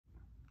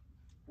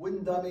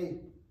wooden dummy,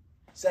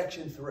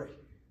 section 3.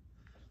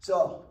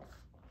 So,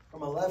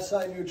 from a left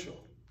side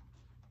neutral,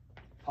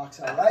 Pak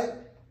Sao right,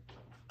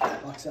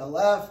 Pak Sao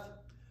left,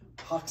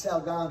 Pak Sao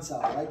Gan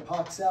Sao, right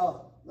Pak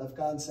Sao, left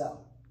Gan Sao.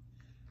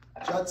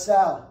 Jut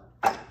Sao,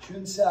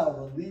 Chun Sao,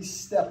 release,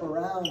 step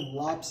around,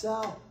 Lop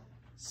Sao,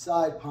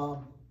 side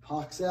palm,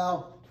 Pak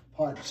Sao,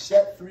 punch.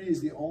 Set 3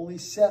 is the only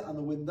set on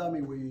the wooden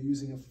dummy where you're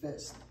using a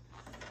fist.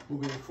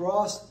 Moving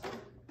across,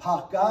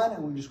 Pak Gan,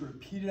 and we're just going to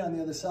repeat it on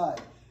the other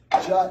side.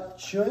 Jut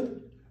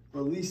Chun,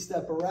 release,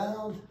 step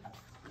around,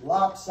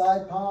 Lop,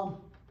 side palm,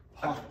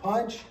 Pak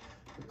punch.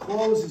 The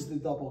close is the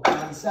double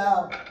Gan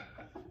Sao,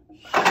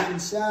 Chun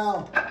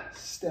Sao,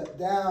 step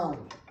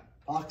down,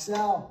 Pak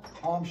Sao,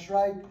 palm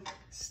strike,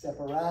 step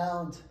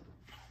around,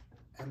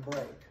 and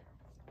break.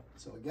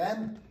 So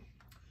again,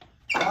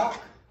 Pak,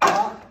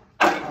 Pak,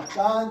 Pak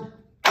Gan,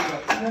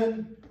 Jut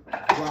Chun,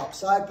 Lop,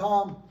 side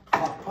palm,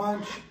 Pak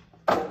punch,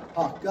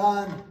 Pak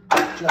Gan,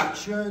 Jut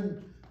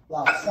Chun,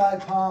 Lop,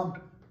 side palm,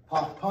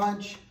 Pak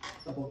punch,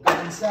 double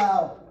Gan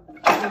Sao,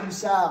 Chun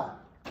Sao,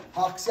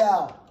 Pak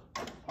Sao,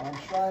 palm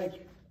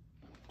strike,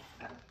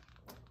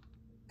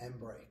 and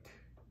break.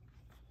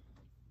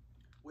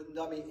 Wooden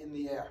dummy in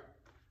the air.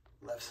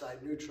 Left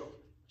side neutral.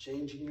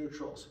 Changing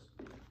neutrals.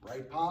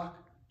 Right Pak,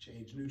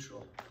 change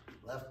neutral.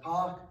 Left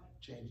Pak,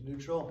 change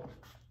neutral.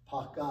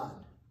 Pak Gan.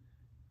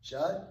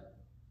 Jut,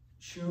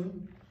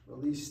 Chun,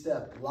 release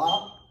step.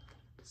 Lop,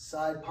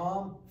 side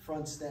palm,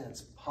 front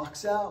stance. Pak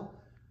Sao,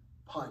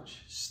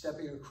 punch.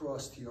 Stepping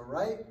across to your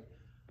right.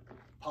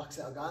 Pak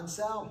Sao Gan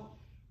Sao.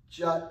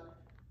 Jut,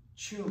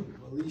 Chun,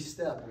 release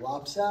step.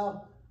 Lop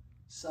Sao,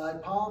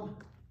 side palm,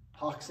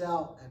 Pak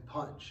Sao, and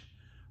punch.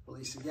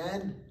 Release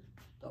again,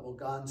 double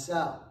Gan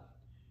Sao.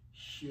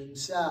 Chun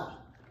Sao,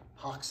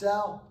 Pak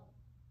Sao,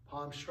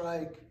 palm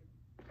strike,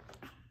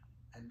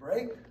 and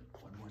break.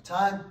 One more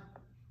time.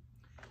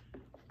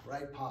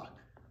 Right Pak,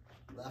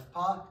 left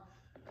Pak,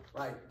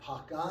 right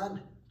Pak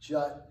Gan,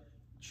 Jut,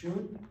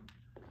 Chun,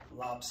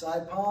 Lop,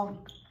 side palm,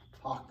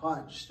 Pak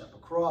punch. Step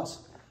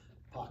across,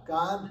 Pak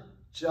Gan,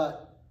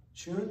 Jut,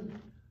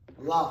 Chun,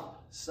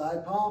 Lop,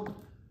 side palm,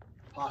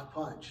 Pak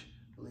punch.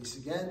 Release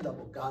again,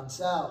 double Gan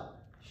Sao,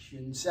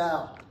 Chun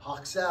Sao,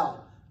 Pak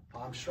Sao,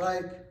 palm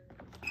strike,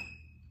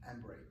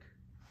 and break.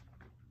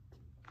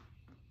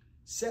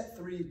 Set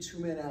 3,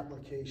 2-man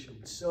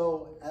application.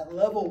 So at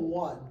level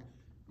 1,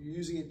 you're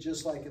using it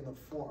just like in the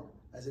form.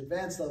 As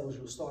advanced levels,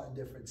 you'll start in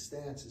different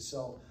stances.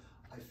 So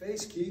I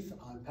face Keith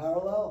on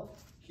parallel.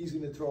 He's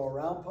going to throw a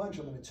round punch.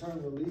 I'm going to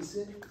turn, release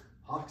it.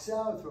 Pak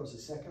Sao throws a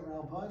second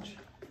round punch.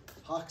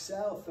 Pak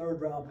Sao,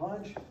 third round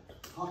punch.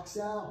 Pak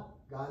Sao,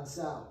 Gan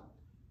Sao.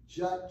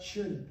 Jut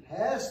Chun,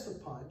 pass the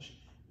punch,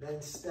 then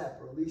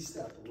step, release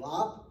step,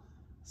 Lop,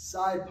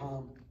 side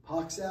palm,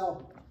 Pak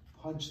Sao,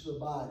 punch the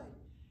body.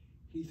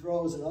 He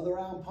throws another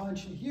round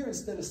punch, and here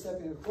instead of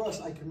stepping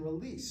across, I can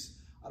release.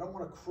 I don't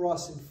want to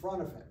cross in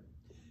front of him.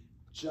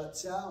 Jut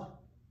Sao,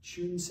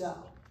 Chun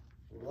Sao,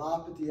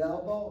 Lop at the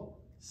elbow,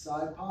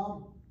 side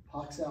palm,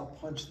 Pak Sao,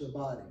 punch the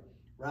body.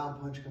 Round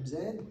punch comes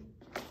in,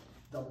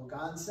 double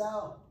Gan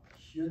Sao,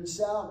 Chun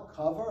Sao,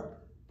 cover,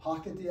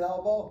 Pak at the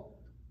elbow,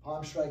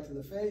 palm strike to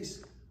the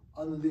face,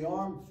 under the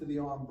arm for the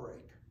arm break.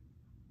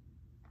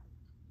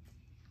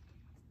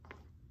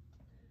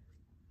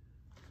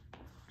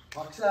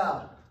 Pak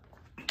Sao,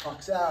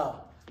 Pak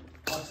Sao,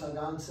 Pak Sao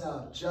Gan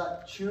Sao,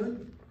 Jut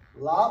Chun,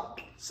 Lop,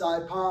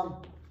 side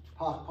palm,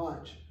 Pak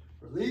punch.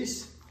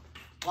 Release,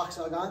 Pak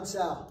Sao Gan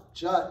Sao,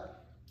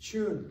 Jut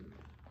Chun,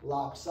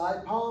 Lop,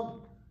 side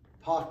palm,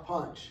 Pak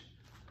punch.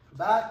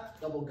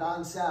 Back, double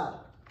Gan Sao,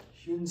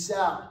 Chun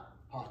Sao,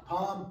 Pak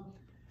palm,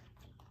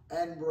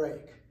 and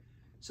break.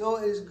 So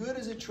as good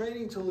as a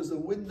training tool as the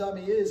wooden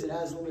dummy is, it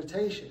has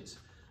limitations.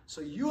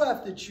 So you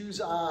have to choose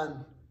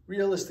on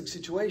realistic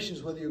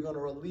situations whether you're going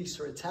to release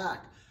or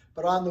attack.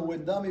 But on the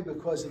wooden dummy,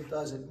 because it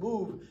doesn't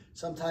move,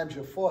 sometimes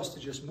you're forced to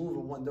just move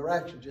in one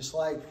direction. Just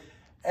like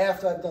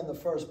after I've done the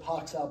first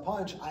Pak Sao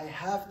punch, I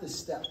have to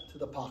step to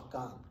the Pak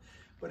Gan.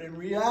 But in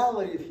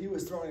reality, if he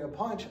was throwing a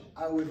punch,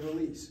 I would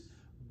release.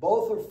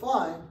 Both are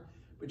fine,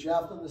 but you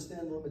have to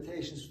understand the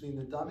limitations between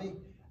the dummy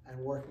and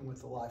working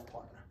with the live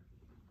partner.